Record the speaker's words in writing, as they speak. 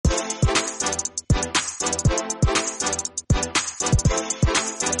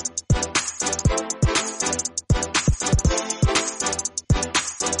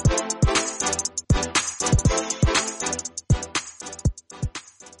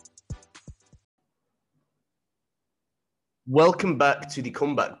Welcome back to the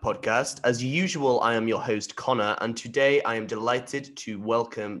Comeback Podcast. As usual, I am your host, Connor, and today I am delighted to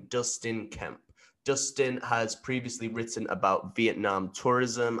welcome Dustin Kemp. Dustin has previously written about Vietnam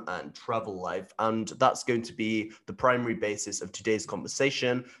tourism and travel life, and that's going to be the primary basis of today's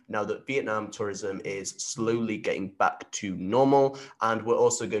conversation now that Vietnam tourism is slowly getting back to normal, and we're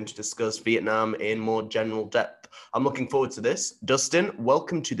also going to discuss Vietnam in more general depth. I'm looking forward to this. Dustin,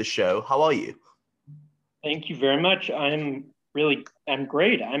 welcome to the show. How are you? Thank you very much. I'm great.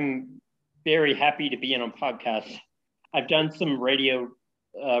 I'm very happy to be on a podcast. I've done some radio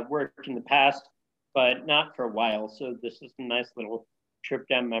work in the past, but not for a while. So this is a nice little trip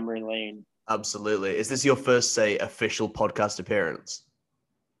down memory lane. Absolutely. Is this your first, official podcast appearance?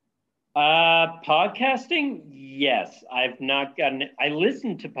 Podcasting? Yes. I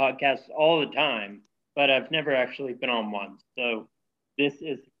listen to podcasts all the time, but I've never actually been on one. So this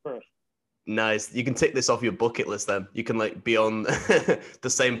is the first. Nice. You can tick this off your bucket list then. You can be on the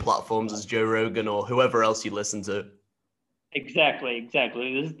same platforms as Joe Rogan or whoever else you listen to. Exactly.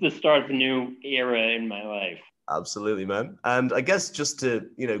 This is the start of a new era in my life. Absolutely, man. And I guess just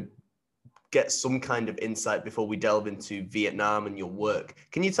to, get some kind of insight before we delve into Vietnam and your work,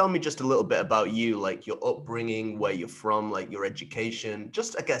 can you tell me just a little bit about you, like your upbringing, where you're from, like your education,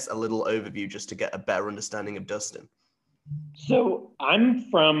 just, I guess, a little overview just to get a better understanding of Dustin? So I'm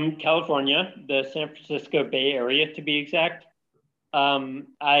from California, the San Francisco Bay Area to be exact.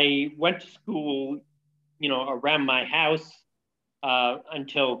 I went to school, around my house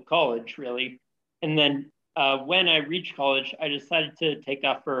until college, really. And then when I reached college, I decided to take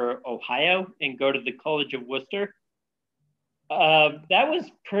off for Ohio and go to the College of Worcester. That was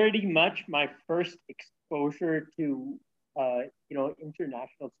pretty much my first exposure to,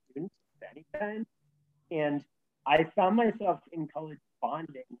 international students of any kind. And I found myself in college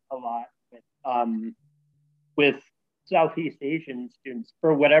bonding a lot with Southeast Asian students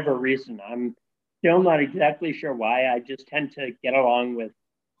for whatever reason. I'm still not exactly sure why. I just tend to get along with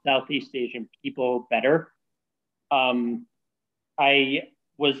Southeast Asian people better. I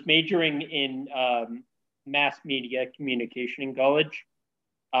was majoring in mass media communication in college.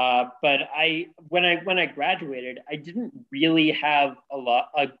 But when I graduated, I didn't really have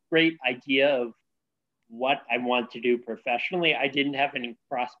a great idea of what I want to do professionally. I didn't have any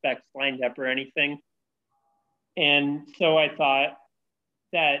prospects lined up or anything. And so I thought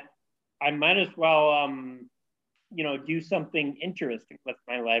that I might as well, do something interesting with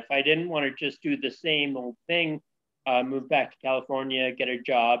my life. I didn't want to just do the same old thing, move back to California, get a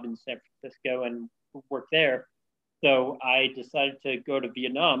job in San Francisco and work there. So I decided to go to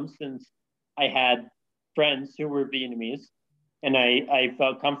Vietnam since I had friends who were Vietnamese and I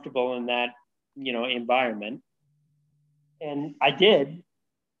felt comfortable in that environment. And I did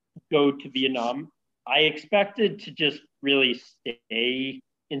go to Vietnam. I expected to just really stay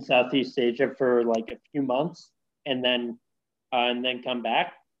in Southeast Asia for like a few months and then come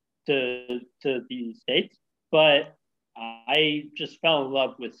back to the States. But I just fell in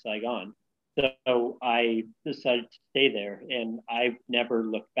love with Saigon. So I decided to stay there and I've never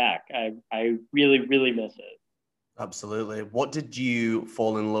looked back. I really, really miss it. Absolutely. What did you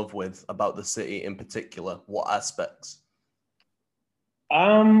fall in love with about the city in particular? What aspects?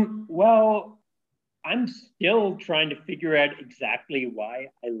 Well, I'm still trying to figure out exactly why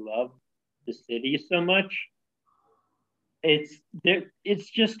I love the city so much. It's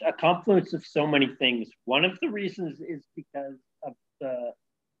just a confluence of so many things. One of the reasons is because of the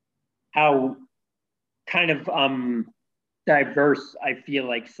how kind of diverse I feel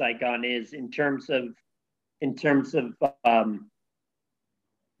like Saigon is in terms of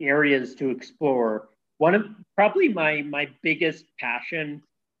areas to explore. One of probably my biggest passion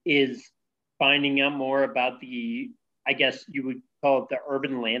is finding out more about the, I guess you would call it the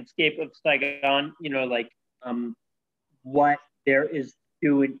urban landscape of Saigon. What there is to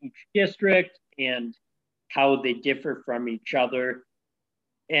do in each district and how they differ from each other,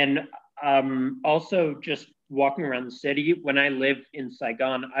 and also just walking around the city. When I lived in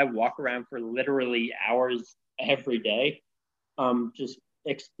Saigon, I walk around for literally hours every day, just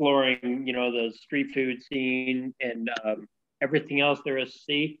exploring, the street food scene and everything else there is to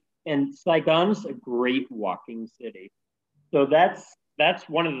see. And Saigon's a great walking city. So that's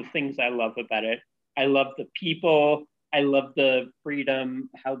one of the things I love about it. I love the people. I love the freedom,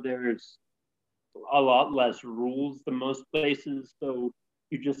 how there's a lot less rules than most places. So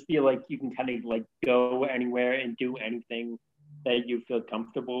you just feel like you can kind of like go anywhere and do anything that you feel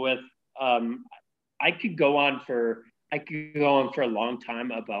comfortable with. Um, I could go on for a long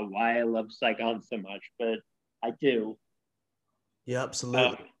time about why I love Saigon so much, but I do. Yeah,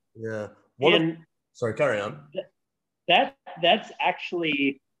 absolutely. Yeah. And Sorry, carry on. that's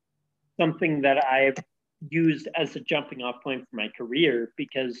actually something that I've used as a jumping off point for my career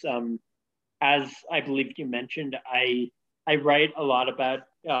because as I believe you mentioned, I write a lot about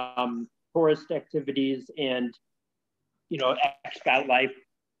tourist activities and expat life,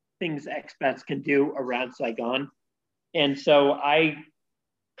 things expats can do around Saigon, and so I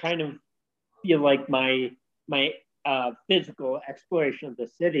kind of feel like my physical exploration of the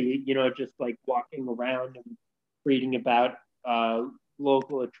city, just like walking around and reading about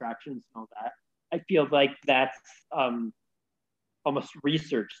local attractions and all that. I feel like that's almost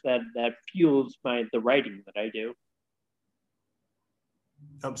research that fuels the writing that I do.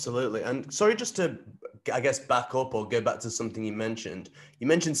 Absolutely. And sorry, just to, I guess, back up or go back to something you mentioned. You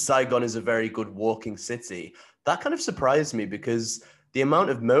mentioned Saigon is a very good walking city. That kind of surprised me because the amount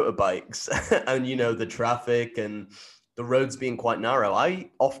of motorbikes and, the traffic and the roads being quite narrow,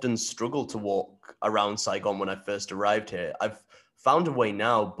 I often struggle to walk around Saigon when I first arrived here. I've found a way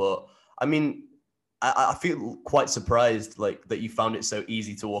now, but I mean, I feel quite surprised like that you found it so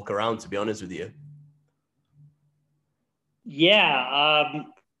easy to walk around, to be honest with you. Yeah,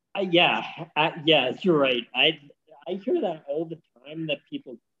 yeah, you're right. I hear that all the time that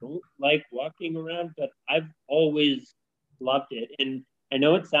people don't like walking around, but I've always loved it. And I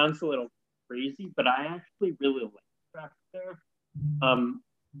know it sounds a little crazy, but I actually really like traffic there. Um,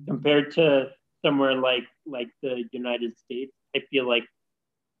 Compared to somewhere like the United States, I feel like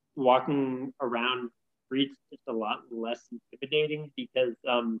walking around streets is a lot less intimidating because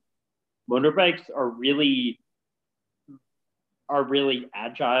motorbikes are really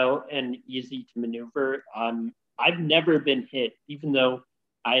agile and easy to maneuver. I've never been hit, even though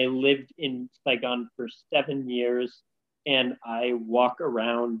I lived in Saigon for 7 years and I walk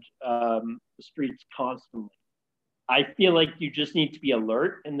around the streets constantly. I feel like you just need to be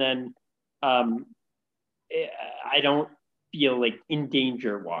alert, and then um, I don't feel like in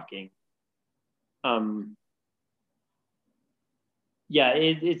danger walking. Um, yeah,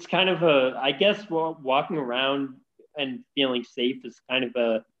 it's kind of I guess walking around and feeling safe is kind of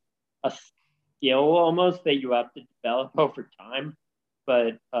a skill almost that you have to develop over time.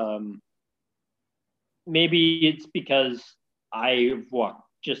 But maybe it's because I've walked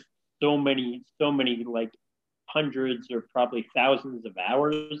just so many like hundreds or probably thousands of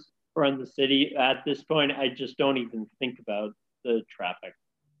hours around the city. At this point, I just don't even think about the traffic.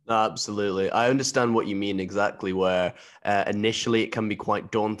 Absolutely. I understand what you mean exactly, where initially it can be quite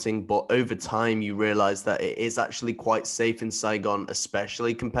daunting, but over time you realize that it is actually quite safe in Saigon,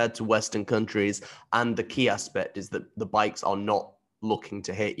 especially compared to Western countries. And the key aspect is that the bikes are not looking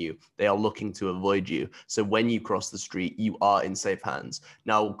to hit you, they are looking to avoid you. So when you cross the street, you are in safe hands.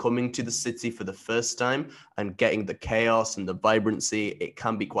 Now, coming to the city for the first time and getting the chaos and the vibrancy, it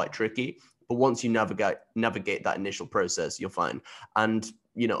can be quite tricky. But once you navigate that initial process, you're fine. And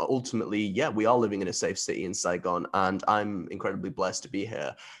ultimately, yeah, we are living in a safe city in Saigon, and I'm incredibly blessed to be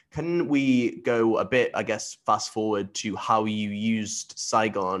here. Can we go a bit, I guess, fast forward to how you used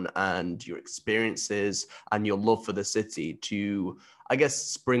Saigon and your experiences and your love for the city to, I guess,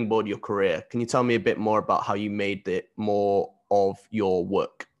 springboard your career? Can you tell me a bit more about how you made it more of your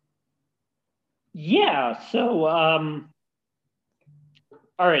work? Yeah. So, all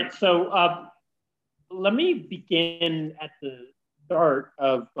right. So, let me begin at the start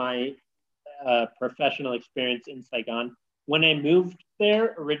of my professional experience in Saigon. When I moved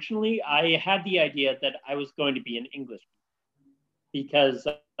there originally, I had the idea that I was going to be an English because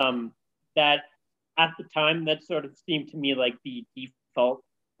that at the time that sort of seemed to me like the default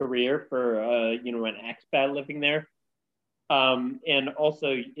career for an expat living there. And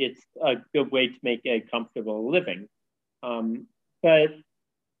also, it's a good way to make a comfortable living. But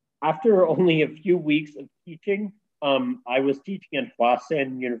after only a few weeks of teaching, I was teaching at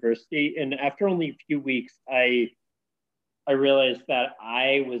Hua-San University, and after only a few weeks, I realized that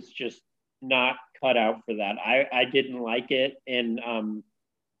I was just not cut out for that. I didn't like it, and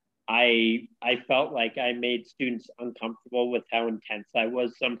I felt like I made students uncomfortable with how intense I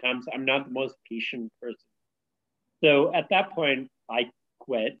was. Sometimes I'm not the most patient person, so at that point, I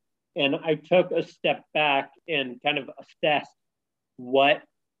quit, and I took a step back and kind of assessed what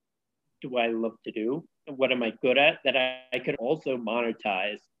do I love to do? What am I good at that I could also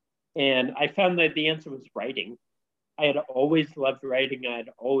monetize? And I found that the answer was writing. I had always loved writing. I had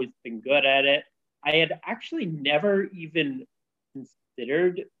always been good at it. I had actually never even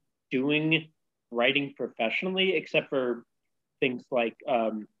considered doing writing professionally, except for things like,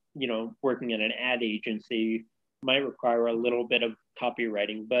 working in an ad agency might require a little bit of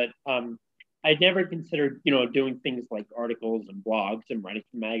copywriting, but I'd never considered, doing things like articles and blogs and writing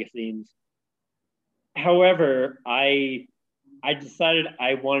for magazines. However, I decided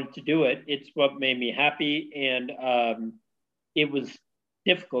I wanted to do it. It's what made me happy, and it was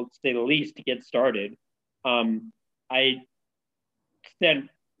difficult, to say the least, to get started. I sent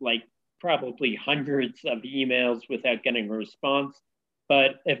like probably hundreds of emails without getting a response,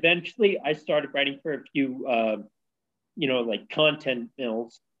 but eventually I started writing for a few, like content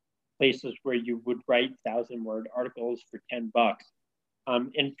mills, places where you would write 1,000-word articles for $10.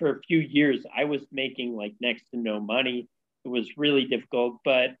 And for a few years, I was making like next to no money. It was really difficult,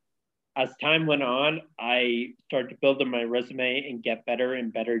 but as time went on, I started to build on my resume and get better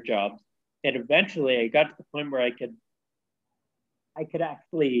and better jobs. And eventually, I got to the point where I could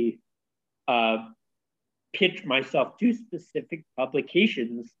actually uh, pitch myself to specific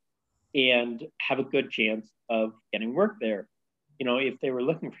publications and have a good chance of getting work there. If they were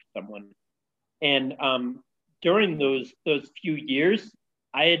looking for someone. And during those few years,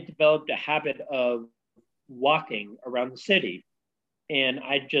 I had developed a habit of walking around the city, and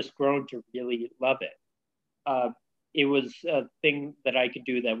I'd just grown to really love it. It was a thing that I could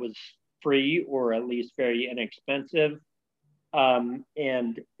do that was free or at least very inexpensive, and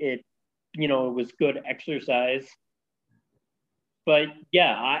it was good exercise. But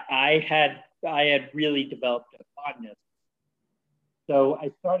yeah, I had really developed a fondness. So I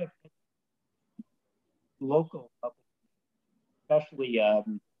started local, especially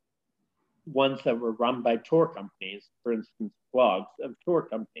ones that were run by tour companies, for instance, blogs of tour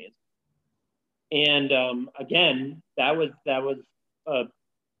companies. And again, that was a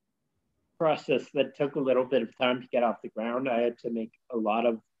process that took a little bit of time to get off the ground. I had to make a lot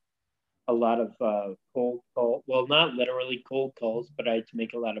of cold call. Well, not literally cold calls, but I had to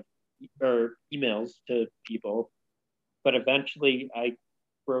make a lot of emails to people. But eventually, I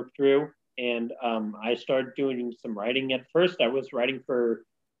broke through, and I started doing some writing. At first, I was writing for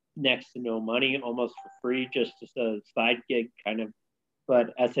next to no money, almost for free, just as a side gig kind of.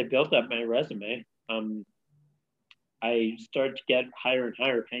 But as I built up my resume, I started to get higher and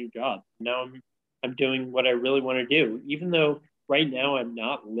higher paying jobs. Now I'm doing what I really want to do, even though right now I'm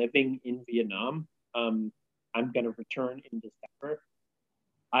not living in Vietnam. I'm going to return in December.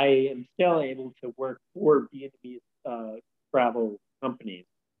 I am still able to work for Vietnamese travel companies,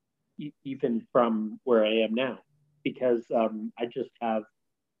 even from where I am now, because I just have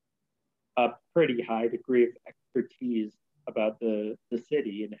a pretty high degree of expertise about the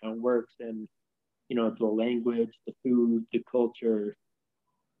city and how it works, and the language, the food, the culture.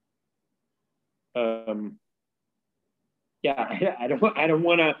 Um, yeah, I don't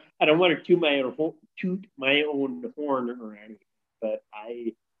want to toot my own horn or anything, but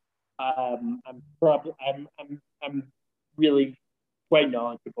I'm really quite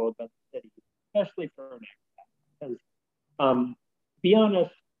knowledgeable about the city, especially for an expat. Because be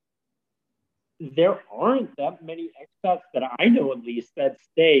honest, there aren't that many expats that I know, at least, that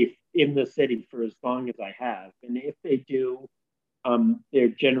stay in the city for as long as I have. And if they do, they're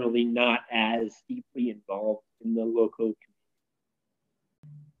generally not as deeply involved in the local.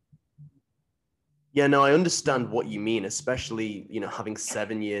 Yeah, no, I understand what you mean, especially, having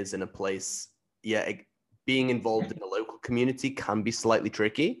 7 years in a place. Yeah, being involved in the local community can be slightly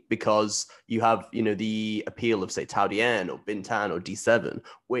tricky because you have, the appeal of, say, Tao Dien or Bintan or D7,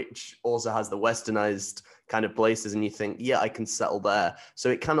 which also has the westernized kind of places. And you think, yeah, I can settle there. So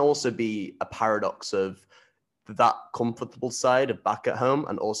it can also be a paradox of that comfortable side of back at home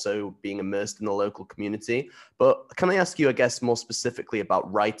and also being immersed in the local community. But can I ask you, I guess, more specifically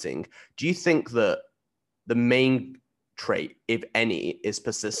about writing? Do you think that the main trait, if any, is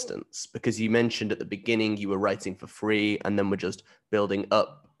persistence? Because you mentioned at the beginning you were writing for free and then were just building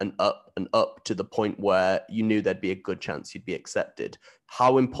up and up and up to the point where you knew there'd be a good chance you'd be accepted.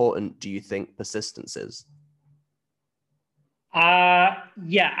 How important do you think persistence is? Yeah,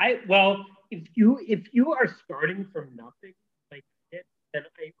 well, if you are starting from nothing like it, then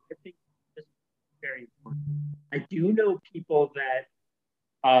I think this is very important. I do know people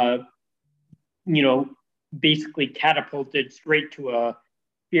that you know basically catapulted straight to a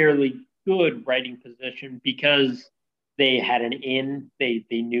fairly good writing position because they had an in, they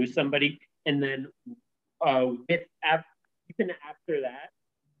knew somebody, and then even after that,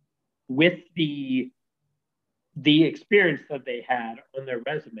 with the experience that they had on their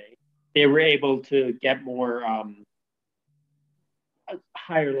resume, they were able to get more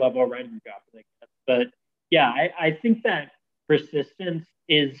higher level writing jobs, I guess. But yeah, I think that persistence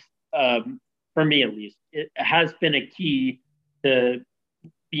is, for me at least, it has been a key to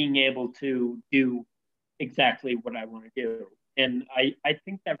being able to do exactly what I want to do. And I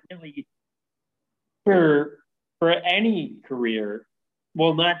think that really for any career,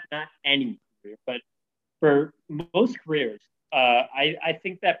 well, not any career, but for most careers, I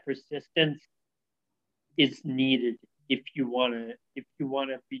think that persistence is needed if you wanna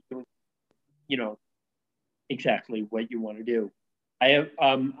be doing, you know, exactly what you want to do. I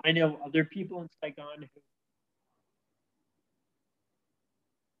know other people in Saigon who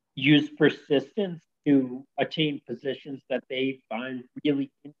use persistence to attain positions that they find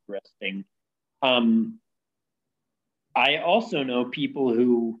really interesting. Um, I also know people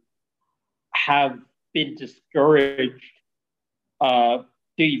who have been discouraged uh,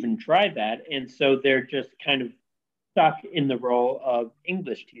 to even try that, and so they're just kind of stuck in the role of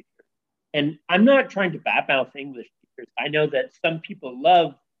English teacher. And I'm not trying to badmouth English teachers. I know that some people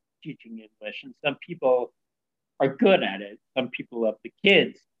love teaching English, and some people are good at it. Some people love the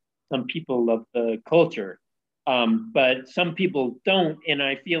kids. Some people love the culture. But some people don't. And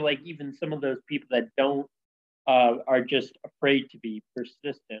I feel like even some of those people that don't are just afraid to be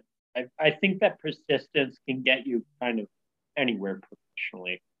persistent. I think that persistence can get you kind of anywhere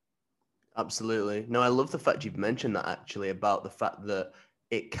professionally. Absolutely. No, I love the fact you've mentioned that actually about the fact that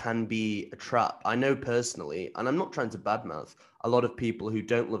it can be a trap. I know personally, and I'm not trying to badmouth a lot of people who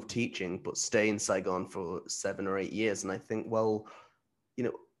don't love teaching but stay in Saigon for 7 or 8 years. And I think, well,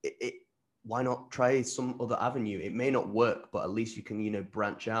 why not try some other avenue? It may not work, but at least you can,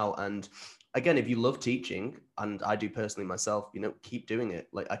 branch out. And again, if you love teaching, and I do personally myself, keep doing it.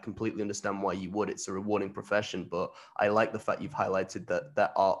 Like, I completely understand why you would. It's a rewarding profession, but I like the fact you've highlighted that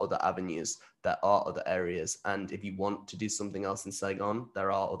there are other avenues, there are other areas. And if you want to do something else in Saigon,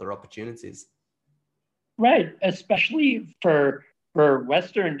 there are other opportunities. Right, especially for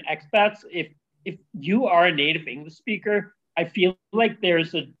Western expats. If you are a native English speaker, I feel like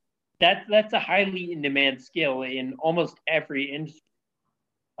that's a highly in demand skill in almost every industry.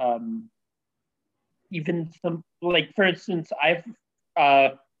 Um, Even some, like, for instance, I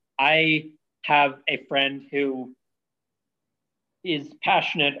have a friend who is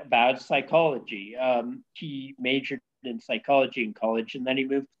passionate about psychology. He majored in psychology in college, and then he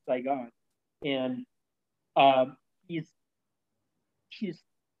moved to Saigon, and um, he's he's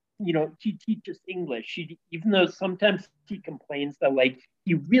he teaches English. Even though sometimes he complains that, like,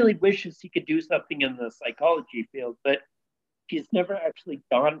 he really wishes he could do something in the psychology field, but he's never actually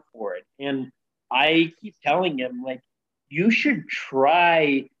gone for it. And I keep telling him, like, you should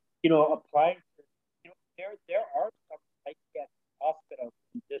try, applying for, there are some psychiatric hospitals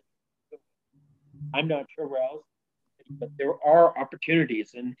in this. I'm not sure where else, but there are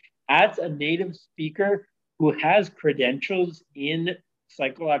opportunities. And as a native speaker who has credentials in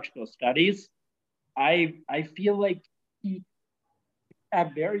psychological studies, I feel like he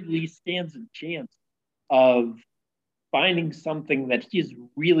at very least stands a chance of finding something that he's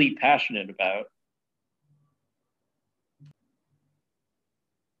really passionate about.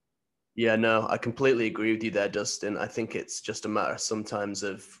 Yeah, no, I completely agree with you there, Dustin. I think it's just a matter sometimes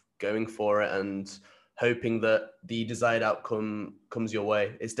of going for it and hoping that the desired outcome comes your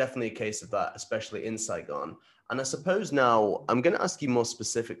way. It's definitely a case of that, especially in Saigon. And I suppose now I'm going to ask you more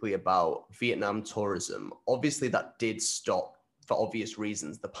specifically about Vietnam tourism. Obviously, that did stop for obvious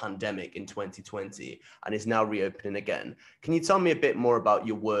reasons, the pandemic in 2020, and is now reopening again. Can you tell me a bit more about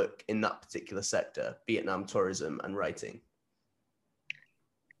your work in that particular sector, Vietnam tourism and writing?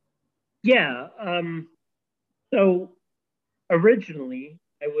 Yeah. So originally,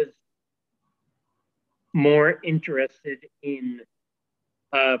 I was more interested in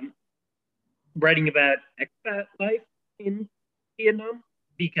um, writing about expat life in Vietnam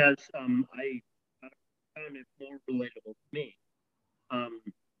because I found it more relatable to me. Um,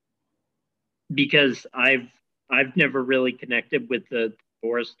 because I've never really connected with the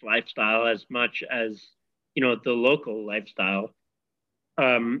tourist lifestyle as much as the local lifestyle.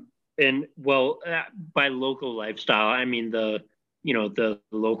 Um, and well, by local lifestyle, I mean the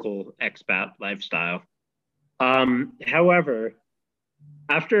local expat lifestyle. However,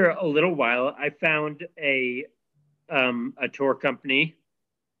 after a little while, I found a tour company.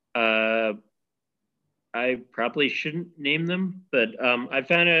 Uh, I probably shouldn't name them, but I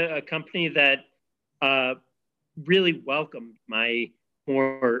found a company that uh, really welcomed my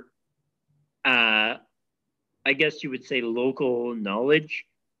more, uh, I guess you would say, local knowledge.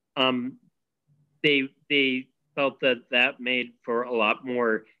 Um, they felt that that made for a lot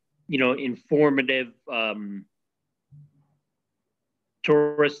more, informative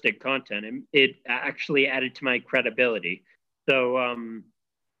touristic content, and it actually added to my credibility. So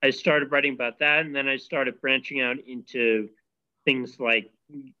I started writing about that, and then I started branching out into things like,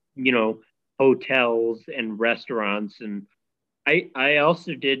 hotels and restaurants, and I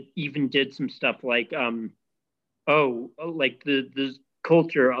also did some stuff like like the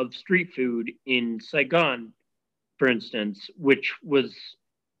culture of street food in Saigon, for instance, which was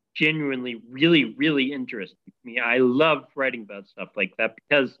genuinely really, really interesting to me. I love writing about stuff like that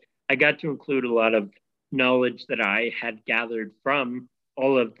because I got to include a lot of knowledge that I had gathered from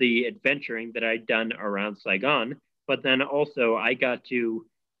all of the adventuring that I'd done around Saigon. But then also, I got to,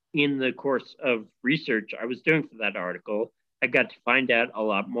 in the course of research I was doing for that article, I got to find out a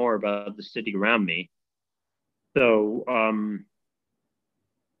lot more about the city around me. So,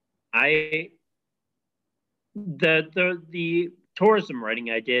 I the tourism writing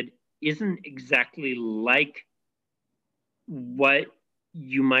I did isn't exactly like what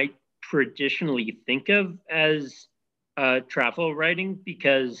you might traditionally think of as travel writing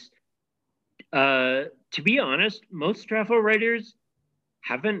because to be honest, most travel writers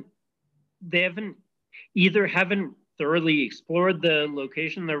haven't they haven't haven't thoroughly explored the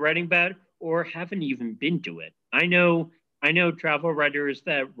location they're writing about or haven't even been to it. I know travel writers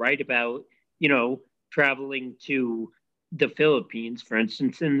that write about, you know, traveling to the Philippines, for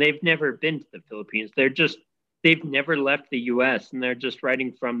instance, and they've never been to the Philippines. They've never left the US and they're just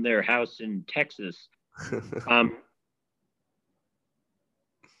writing from their house in Texas. Um,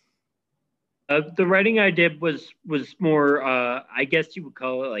 the writing I did was more, I guess you would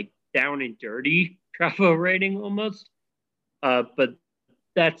call it like down and dirty travel writing almost. But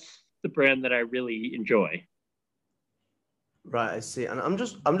that's the brand that I really enjoy. Right, I see. And I'm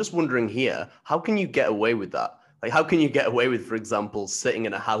just wondering here, how can you get away with that? Like, how can you get away with, for example, sitting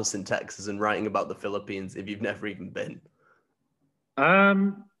in a house in Texas and writing about the Philippines if you've never even been?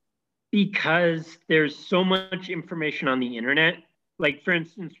 Um, because there's so much information on the internet. Like for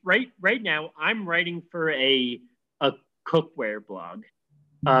instance, right now I'm writing for a cookware blog.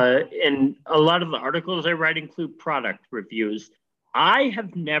 And a lot of the articles I write include product reviews. I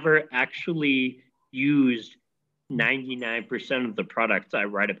have never actually used 99% of the products I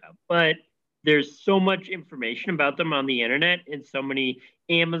write about, but there's so much information about them on the internet and so many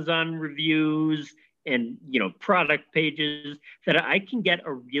Amazon reviews and product pages that I can get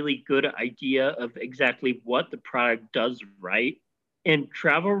a really good idea of exactly what the product does right. And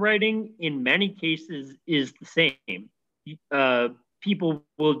travel writing in many cases is the same. Uh, People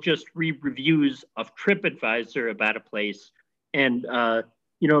will just read reviews of TripAdvisor about a place and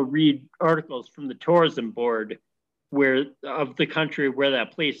read articles from the tourism board where of the country where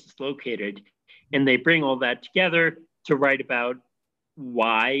that place is located, and they bring all that together to write about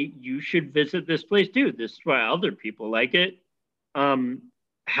why you should visit this place too. This is why other people like it.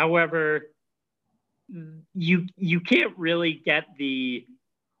 However, you can't really get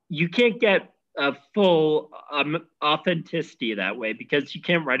you can't get a full authenticity that way because you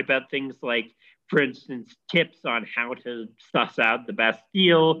can't write about things like, for instance, tips on how to suss out the best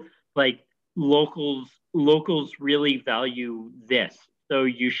deal. Like locals really value this, so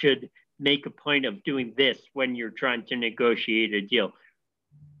you should make a point of doing this when you're trying to negotiate a deal.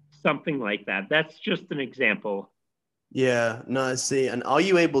 Something like that. That's just an example. Yeah, no, I see. And are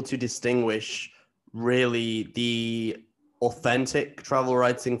you able to distinguish really the authentic travel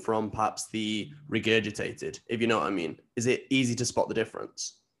writing from perhaps the regurgitated, if you know what I mean? Is it easy to spot the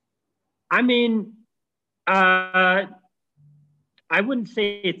difference? I mean, uh, I wouldn't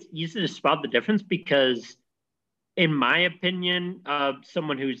say it's easy to spot the difference because, in my opinion,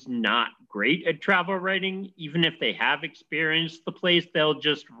 someone who's not great at travel writing, even if they have experienced the place, they'll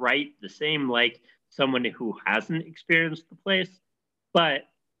just write the same like someone who hasn't experienced the place. But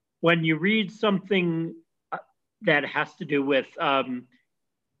when you read something that has to do with,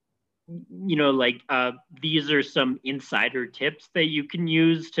 these are some insider tips that you can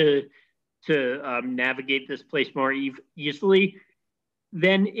use to navigate this place more easily,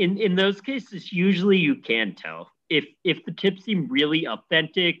 then in those cases, usually you can tell if the tips seem really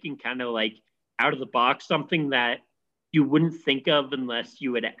authentic and kind of like out of the box, something that you wouldn't think of unless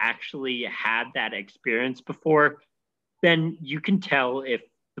you had actually had that experience before, then you can tell if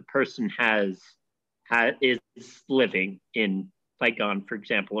the person is living in Saigon, for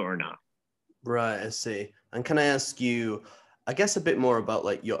example, or not. Right, I see. And can I ask you, I guess, a bit more about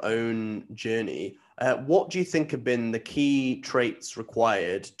like your own journey? What do you think have been the key traits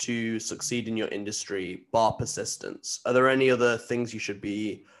required to succeed in your industry, bar persistence? Are there any other things you should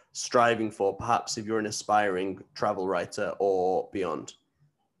be striving for, perhaps if you're an aspiring travel writer or beyond?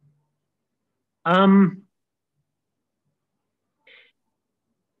 Um,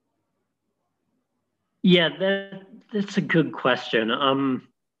 yeah, that's a good question.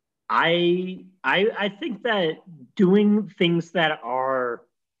 I think that doing things that are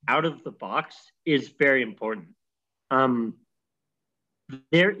out of the box is very important. Um,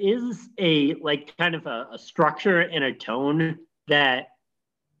 there is a like kind of a structure and a tone that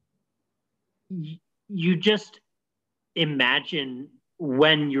you just imagine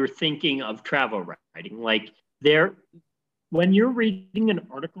when you're thinking of travel writing, like there, when you're reading an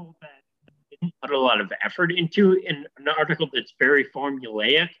article that didn't put a lot of effort into, in an article that's very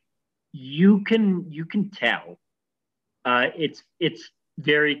formulaic, you can tell. It's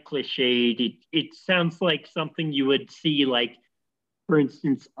very cliched. It sounds like something you would see, like for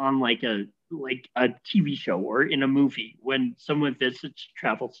instance, on like a TV show or in a movie when someone visits a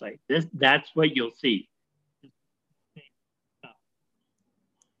travel site. That's what you'll see.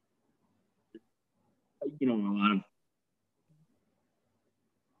 A lot of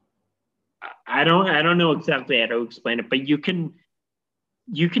I don't know exactly how to explain it, but you can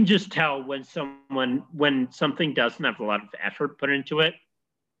just tell when something doesn't have a lot of effort put into it.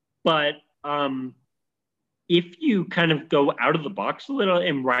 But if you kind of go out of the box a little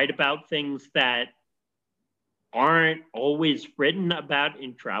and write about things that aren't always written about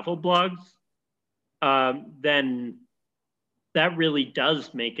in travel blogs, then that really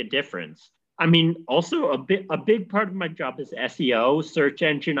does make a difference. I mean, also a big part of my job is SEO, search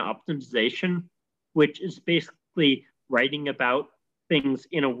engine optimization, which is basically writing about things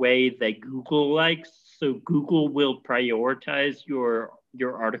in a way that Google likes. So Google will prioritize your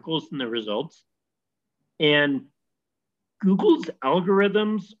articles and the results. And Google's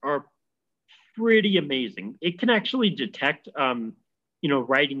algorithms are pretty amazing. It can actually detect,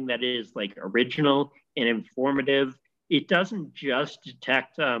 writing that is like original and informative. It doesn't just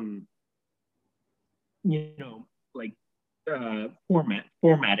detect, like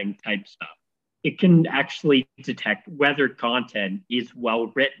formatting type stuff. It can actually detect whether content is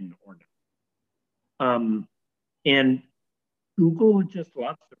well written or not. And Google just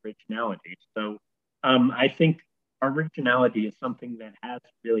loves originality. So I think originality is something that has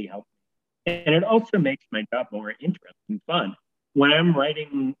really helped me. And it also makes my job more interesting and fun. When I'm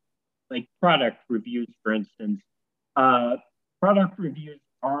writing like product reviews, for instance, uh, product reviews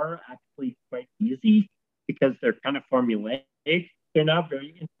are actually quite easy because they're kind of formulaic. They're not very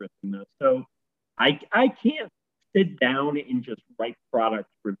interesting though. So I can't sit down and just write product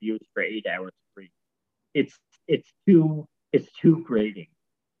reviews for 8 hours straight. It's it's too grating.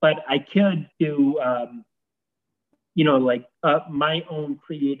 But I could do like my own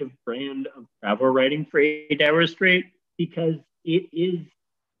creative brand of travel writing for 8 hours straight because it is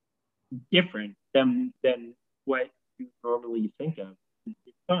different than what you normally think of.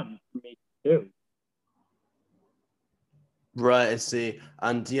 It's fun for me to do. Right, I see.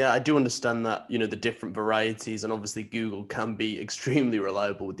 And yeah, I do understand that, the different varieties, and obviously Google can be extremely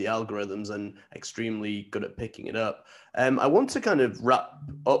reliable with the algorithms and extremely good at picking it up. I want to kind of wrap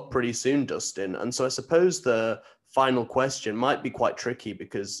up pretty soon, Dustin. And so I suppose the final question might be quite tricky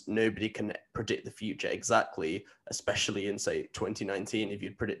because nobody can predict the future exactly, especially in, say, 2019, if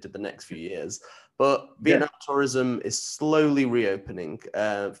you'd predicted the next few years. But Vietnam tourism is slowly reopening.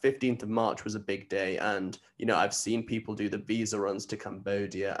 15th of March was a big day. And, I've seen people do the visa runs to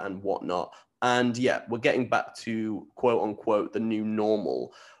Cambodia and whatnot. And yeah, we're getting back to quote unquote the new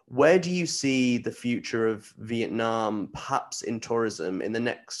normal. Where do you see the future of Vietnam, perhaps in tourism, in the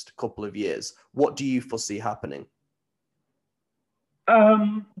next couple of years? What do you foresee happening?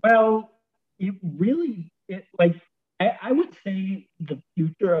 Well, I would say the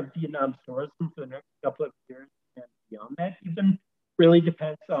future of Vietnam tourism for the next couple of years and beyond that even really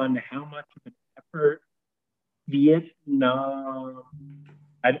depends on how much of an effort Vietnam.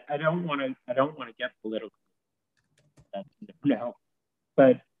 I don't want to get political. That's no,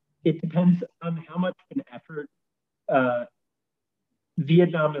 but it depends on how much of an effort uh,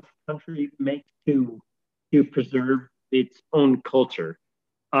 Vietnam as a country makes to preserve its own culture.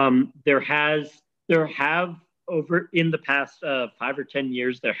 There have over in the past 5 or 10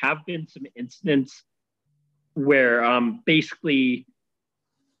 years there have been some incidents where basically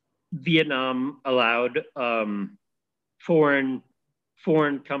Vietnam allowed foreign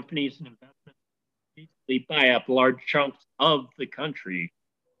foreign companies and investments basically buy up large chunks of the country.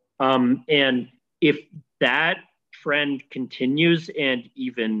 And if that trend continues and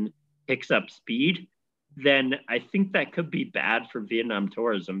even picks up speed, then I think that could be bad for Vietnam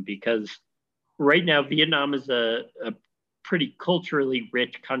tourism because right now Vietnam is a pretty culturally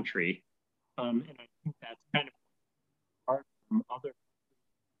rich country. And I think that's kind of hard from other,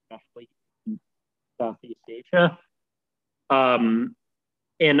 especially in Southeast Asia. Um,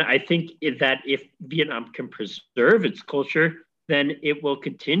 and I think that if Vietnam can preserve its culture, then a it will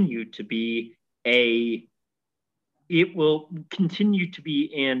continue to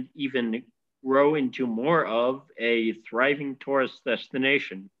be and even grow into more of a thriving tourist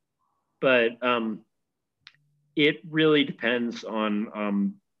destination. But it really depends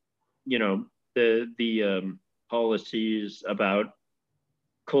on you know the policies about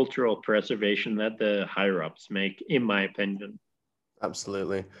cultural preservation that the higher ups make, in my opinion.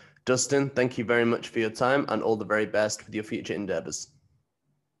 Absolutely. Dustin, thank you very much for your time and all the very best with your future endeavors.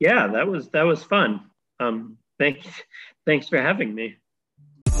 Yeah, that was fun. Thanks for having me.